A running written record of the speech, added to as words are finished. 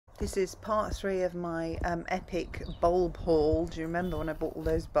This is part 3 of my epic bulb haul. Do you remember when I bought all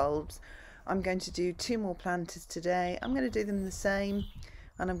those bulbs? I'm going to do 2 more planters today. I'm going to do them the same,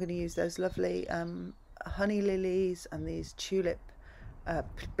 and I'm going to use those lovely honey lilies and these tulip,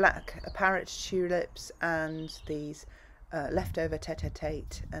 black parrot tulips, and these leftover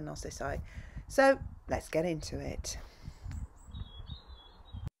tete and narcissi. So let's get into it.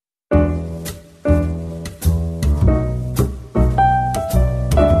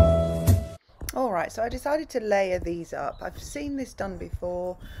 Alright, so I decided to layer these up. I've seen this done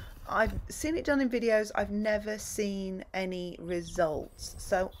before. I've seen it done in videos. I've never seen any results.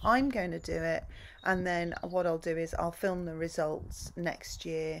 So I'm going to do it, and then what I'll do is I'll film the results next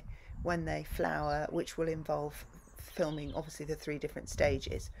year when they flower, which will involve filming obviously the 3 different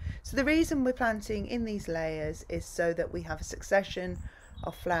stages. So the reason we're planting in these layers is so that we have a succession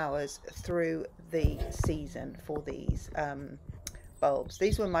of flowers through the season for these bulbs.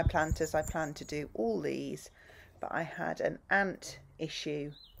 These were my planters. I planned to do all these, but I had an ant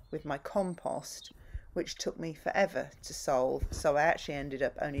issue with my compost which took me forever to solve, so I actually ended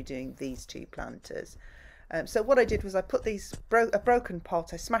up only doing these 2 planters. So what I did was I put these a broken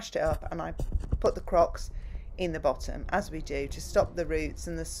pot, I smashed it up, and I put the crocks in the bottom, as we do, to stop the roots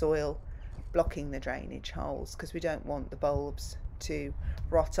and the soil blocking the drainage holes, because we don't want the bulbs to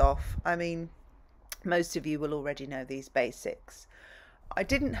rot off. I mean, most of you will already know these basics. I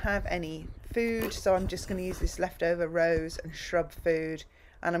didn't have any food, so I'm just going to use this leftover rose and shrub food,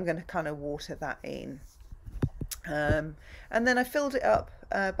 and I'm going to kind of water that in. And then I filled it up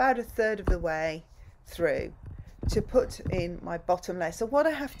about 1/3 of the way through to put in my bottom layer. So what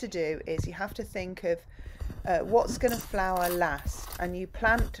I have to do is you have to think of what's going to flower last, and you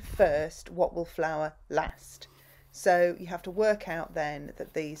plant first what will flower last. So you have to work out then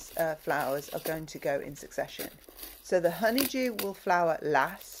that these flowers are going to go in succession. So the honeydew will flower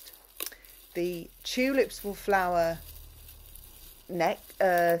last, the tulips will flower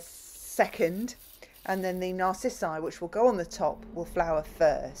second, and then the narcissi, which will go on the top, will flower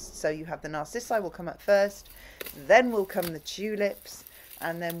first. So you have the narcissi will come up first, then will come the tulips,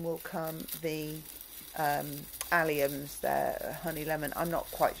 and then will come the alliums, the honey lemon. I'm not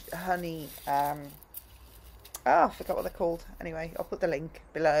quite honey. I forgot what they're called. Anyway, I'll put the link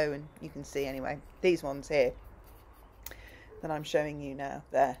below and you can see anyway. These ones here that I'm showing you now.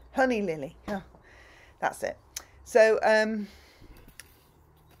 There. Honey lily. Oh, that's it. So,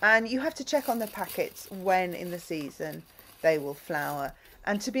 and you have to check on the packets when in the season they will flower.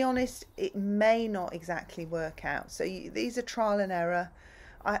 And to be honest, it may not exactly work out. So these are trial and error.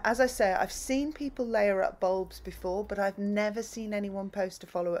 As I say, I've seen people layer up bulbs before, but I've never seen anyone post a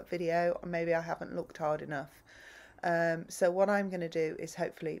follow-up video, or maybe I haven't looked hard enough. So what I'm going to do is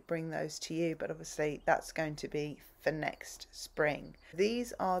hopefully bring those to you, but obviously that's going to be for next spring.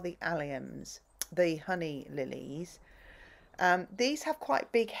 These are the alliums, the honey lilies. These have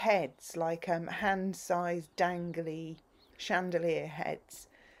quite big heads, like hand-sized dangly chandelier heads.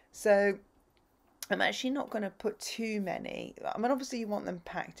 So I'm actually not going to put too many. I mean, obviously you want them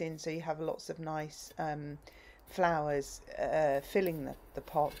packed in so you have lots of nice flowers filling the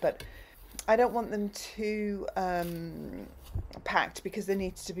pot, but I don't want them too packed, because there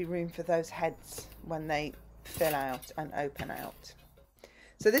needs to be room for those heads when they fill out and open out.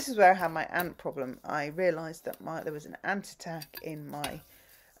 So this is where I had my ant problem. I realised that there was an ant attack in my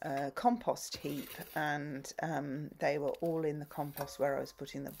compost heap, and they were all in the compost where I was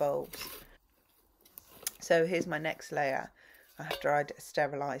putting the bulbs. So here's my next layer after I'd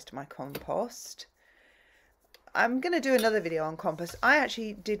sterilised my compost. I'm going to do another video on compost. I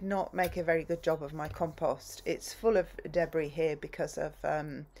actually did not make a very good job of my compost. It's full of debris here because of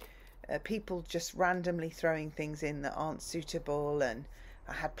people just randomly throwing things in that aren't suitable, and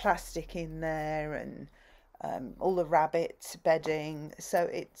I had plastic in there, and all the rabbit bedding. So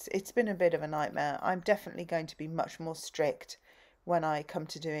it's been a bit of a nightmare. I'm definitely going to be much more strict when I come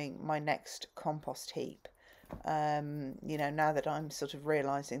to doing my next compost heap. You know, now that I'm sort of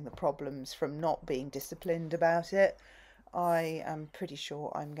realising the problems from not being disciplined about it, I am pretty sure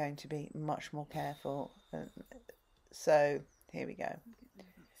I'm going to be much more careful. So here we go.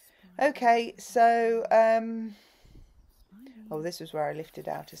 Okay, so oh, this was where I lifted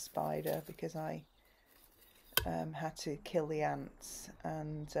out a spider because I had to kill the ants,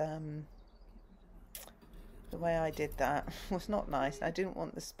 and the way I did that was not nice. I didn't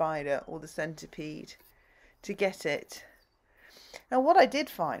want the spider or the centipede to get it. Now what I did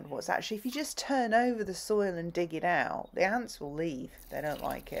find was actually if you just turn over the soil and dig it out, the ants will leave. They don't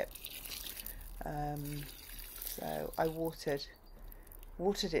like it. So I watered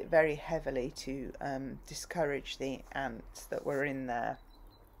it very heavily to discourage the ants that were in there.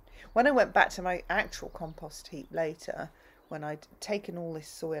 When I went back to my actual compost heap later, when I'd taken all this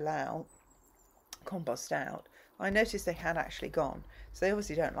soil out, compost out, I noticed they had actually gone. So they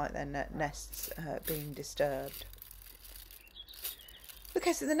obviously don't like their nests being disturbed.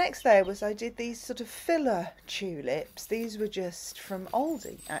 Okay, so the next layer was I did these sort of filler tulips. These were just from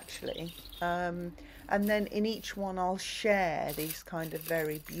Aldi, actually. And then in each one I'll share these kind of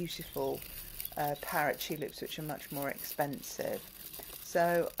very beautiful parrot tulips, which are much more expensive.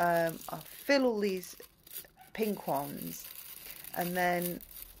 So I'll fill all these pink ones and then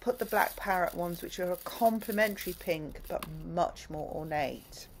put the black parrot ones, which are a complementary pink but much more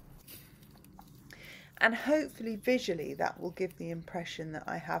ornate. And hopefully visually that will give the impression that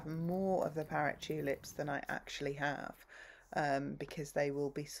I have more of the parrot tulips than I actually have, because they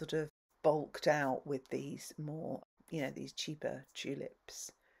will be sort of bulked out with these more, you know, these cheaper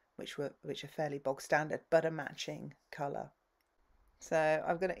tulips, which are fairly bog standard but a matching colour. So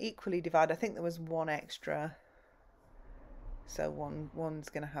I'm going to equally divide. I think there was one extra, so one's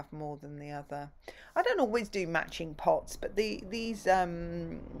going to have more than the other. I don't always do matching pots, but these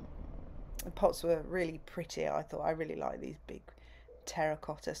pots were really pretty. I thought I really like these big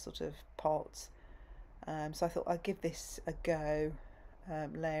terracotta sort of pots, so I thought I'd give this a go,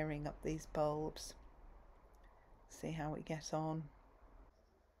 layering up these bulbs, see how we get on.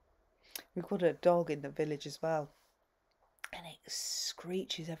 We've got a dog in the village as well, and it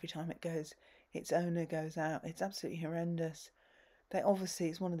screeches every time its owner goes out. It's absolutely horrendous. Obviously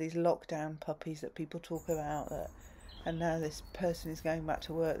it's one of these lockdown puppies that people talk about, and now this person is going back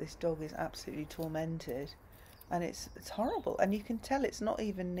to work. This dog is absolutely tormented, and it's horrible. And you can tell it's not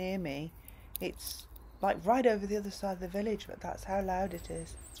even near me. It's like right over the other side of the village, but that's how loud it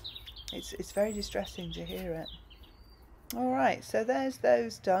is. It's very distressing to hear it. All right, so there's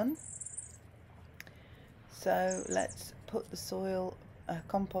those done. So let's put the soil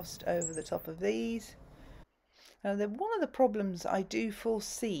compost over the top of these. Now, one of the problems I do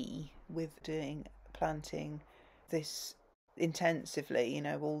foresee with doing planting this intensively, you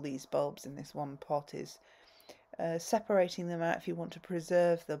know, all these bulbs in this one pot, is separating them out if you want to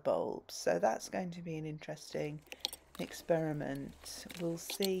preserve the bulbs. So that's going to be an interesting experiment. We'll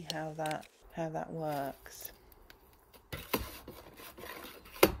see how that works.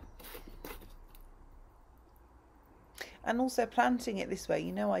 And also planting it this way,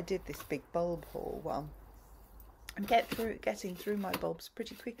 you know, I did this big bulb haul. Well, I'm getting through my bulbs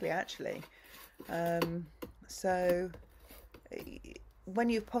pretty quickly, actually. So when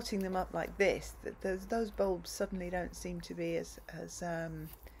you're potting them up like this, those bulbs suddenly don't seem to be as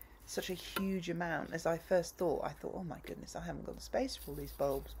such a huge amount as I first thought. I thought, oh my goodness, I haven't got the space for all these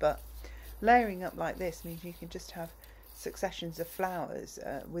bulbs. But layering up like this means you can just have successions of flowers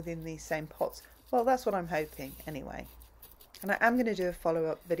within these same pots. Well, that's what I'm hoping anyway. And I am going to do a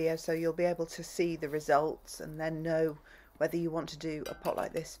follow-up video, so you'll be able to see the results and then know whether you want to do a pot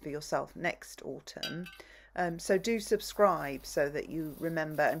like this for yourself next autumn. So do subscribe so that you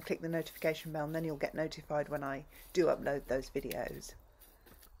remember, and click the notification bell, and then you'll get notified when I do upload those videos.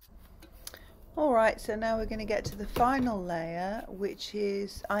 Alright, so now we're going to get to the final layer, which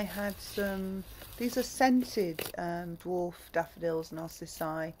is, I had these are scented dwarf daffodils,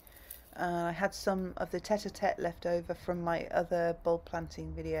 narcissi. I had some of the tete-a-tete left over from my other bulb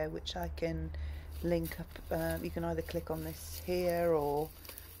planting video, which I can link up. You can either click on this here or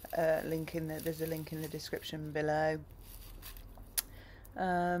there's a link in the description below.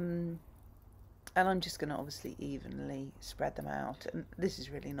 And I'm just going to obviously evenly spread them out. And this is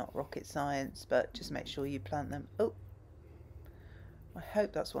really not rocket science, but just make sure you plant them. Oh, I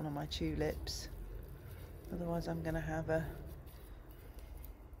hope that's one of my tulips. Otherwise I'm going to have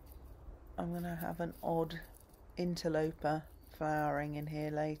an odd interloper flowering in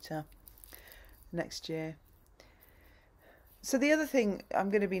here later next year. So the other thing I'm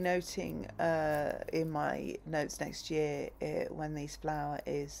going to be noting in my notes next year when these flower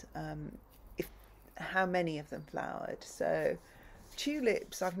is how many of them flowered. So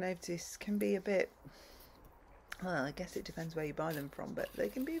tulips, I've noticed, can be a bit, well, I guess it depends where you buy them from, but they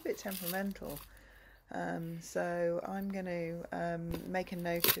can be a bit temperamental. So I'm going to make a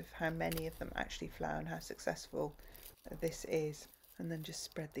note of how many of them actually flower and how successful this is, and then just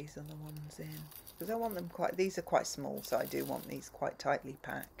spread these other ones in, because I want them these are quite small, so I do want these quite tightly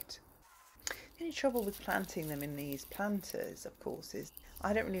packed. The only trouble with planting them in these planters, of course, is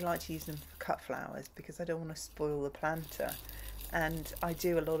I don't really like to use them for cut flowers because I don't want to spoil the planter, and I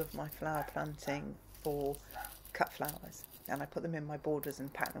do a lot of my flower planting for cut flowers. And I put them in my borders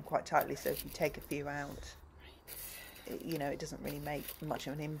and pack them quite tightly, so if you take a few out, you know, it doesn't really make much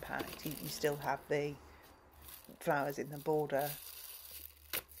of an impact. You still have the flowers in the border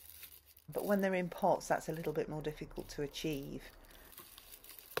but when they're in pots that's a little bit more difficult to achieve.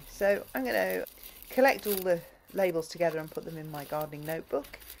 So I'm going to collect all the labels together and put them in my gardening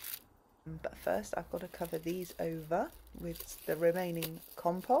notebook. But first I've got to cover these over with the remaining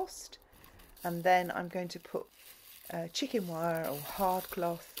compost, and then I'm going to put chicken wire or hard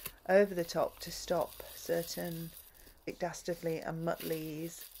cloth over the top to stop certain dastardly and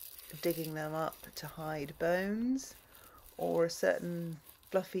muttleys digging them up to hide bones, or a certain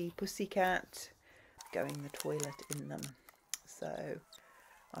fluffy pussycat going the toilet in them. So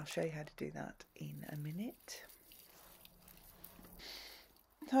I'll show you how to do that in a minute.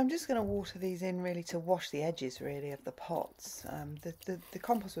 So I'm just going to water these in really to wash the edges really of the pots. The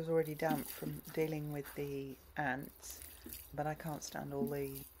compost was already damp from dealing with the ants, but I can't stand all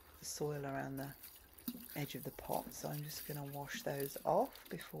the soil around the edge of the pot, so I'm just going to wash those off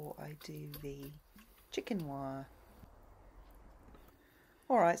before I do the chicken wire.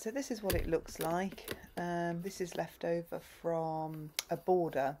 Alright, so this is what it looks like. This is left over from a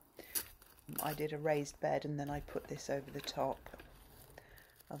border. I did a raised bed and then I put this over the top.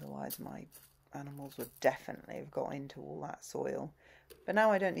 Otherwise my animals would definitely have got into all that soil. But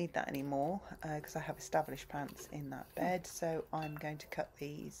now I don't need that anymore because I have established plants in that bed. So I'm going to cut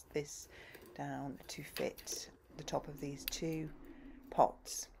this down to fit the top of these two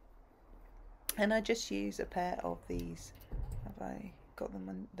pots. And I just use a pair of these, have I got them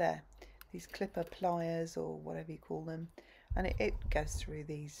on there? These clipper pliers or whatever you call them. And it goes through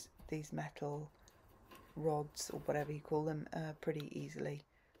these metal rods or whatever you call them pretty easily.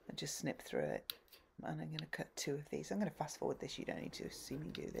 I just snip through it, and I'm going to cut two of these. I'm going to fast forward this. You don't need to see me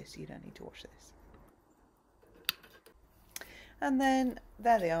do this. You don't need to watch this. And then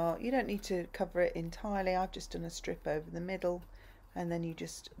there they are. You don't need to cover it entirely. I've just done a strip over the middle, and then you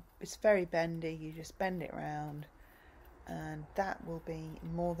just, it's very bendy. You just bend it round, and that will be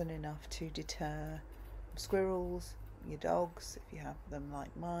more than enough to deter squirrels, your dogs if you have them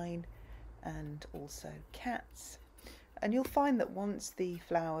like mine, and also cats. And you'll find that once the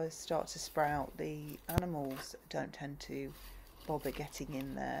flowers start to sprout, the animals don't tend to bother getting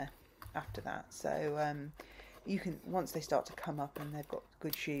in there after that. So you can, once they start to come up and they've got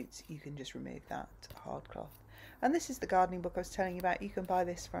good shoots, you can just remove that hard cloth. And this is the gardening book I was telling you about. You can buy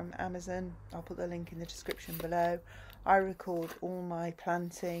this from Amazon. I'll put the link in the description below. I record all my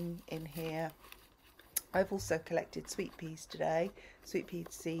planting in here. I've also collected sweet peas today, sweet pea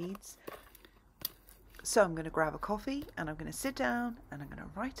seeds. So I'm going to grab a coffee and I'm going to sit down and I'm going to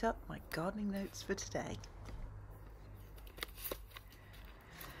write up my gardening notes for today.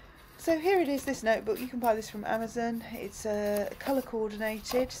 So here it is, this notebook. You can buy this from Amazon. It's colour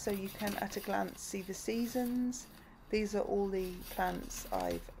coordinated, so you can at a glance see the seasons. These are all the plants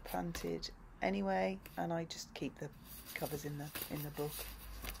I've planted anyway, and I just keep the covers in the book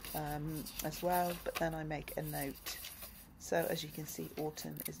as well, but then I make a note. So as you can see,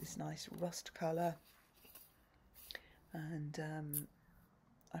 autumn is this nice rust colour. And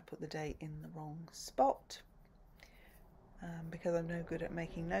I put the date in the wrong spot because I'm no good at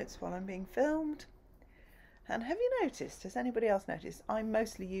making notes while I'm being filmed. And have you noticed, has anybody else noticed, I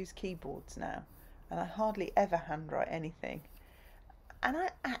mostly use keyboards now and I hardly ever handwrite anything. And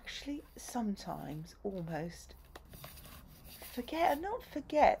I actually sometimes almost forget, not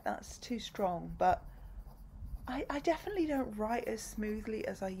forget, that's too strong, but I definitely don't write as smoothly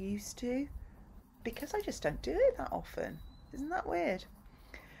as I used to, because I just don't do it that often. Isn't that weird?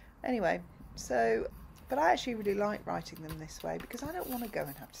 Anyway, so, but I actually really like writing them this way because I don't want to go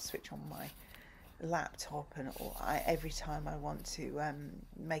and have to switch on my laptop every time I want to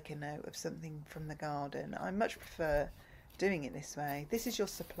make a note of something from the garden. I much prefer doing it this way. This is your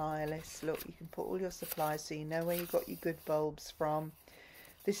supplier list. Look, you can put all your supplies so you know where you got your good bulbs from.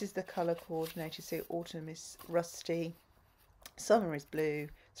 This is the colour coordinated, so autumn is rusty, summer is blue,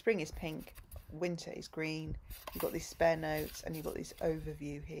 spring is pink, winter is green. You've got these spare notes and you've got this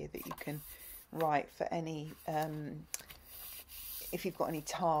overview here that you can write for any if you've got any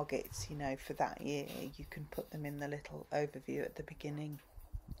targets, you know, for that year, you can put them in the little overview at the beginning,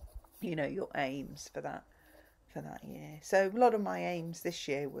 you know, your aims for that year. So a lot of my aims this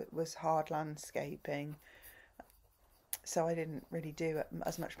year was hard landscaping, so I didn't really do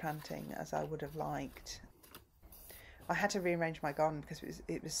as much planting as I would have liked. I had to rearrange my garden because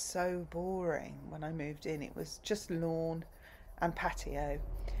it was so boring when I moved in. It was just lawn and patio,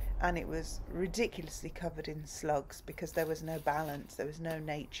 and it was ridiculously covered in slugs because there was no balance, there was no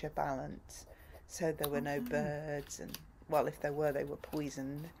nature balance. So there were no birds, and well, if there were, they were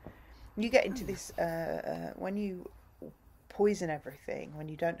poisoned. You get into this when you poison everything, when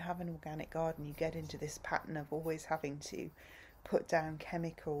you don't have an organic garden, you get into this pattern of always having to put down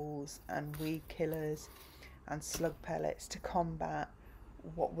chemicals and weed killers and slug pellets to combat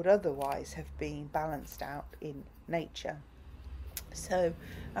what would otherwise have been balanced out in nature. So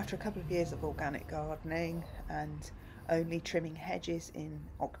after a couple of years of organic gardening and only trimming hedges in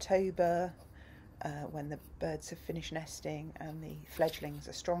October, when the birds have finished nesting and the fledglings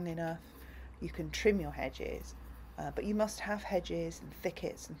are strong enough, you can trim your hedges, but you must have hedges and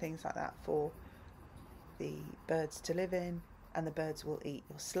thickets and things like that for the birds to live in, and the birds will eat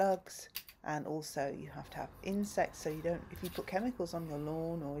your slugs. And also you have to have insects, so you don't, if you put chemicals on your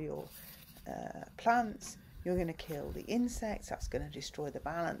lawn or your plants, you're going to kill the insects. That's going to destroy the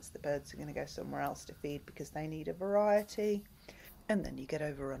balance. The birds are going to go somewhere else to feed because they need a variety, and then you get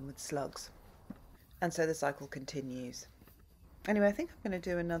overrun with slugs, and so the cycle continues. Anyway, I think I'm going to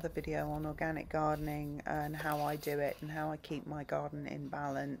do another video on organic gardening and how I do it and how I keep my garden in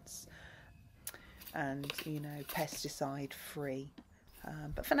balance and, you know, pesticide free.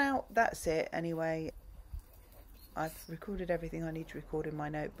 But for now, that's it. Anyway, I've recorded everything I need to record in my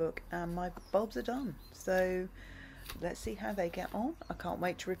notebook and my bulbs are done. So let's see how they get on. I can't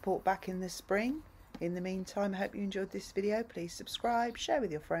wait to report back in the spring. In the meantime, I hope you enjoyed this video. Please subscribe, share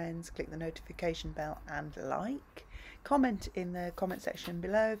with your friends, click the notification bell and like. Comment in the comment section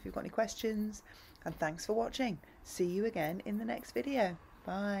below if you've got any questions. And thanks for watching. See you again in the next video.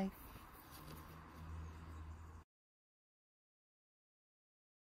 Bye.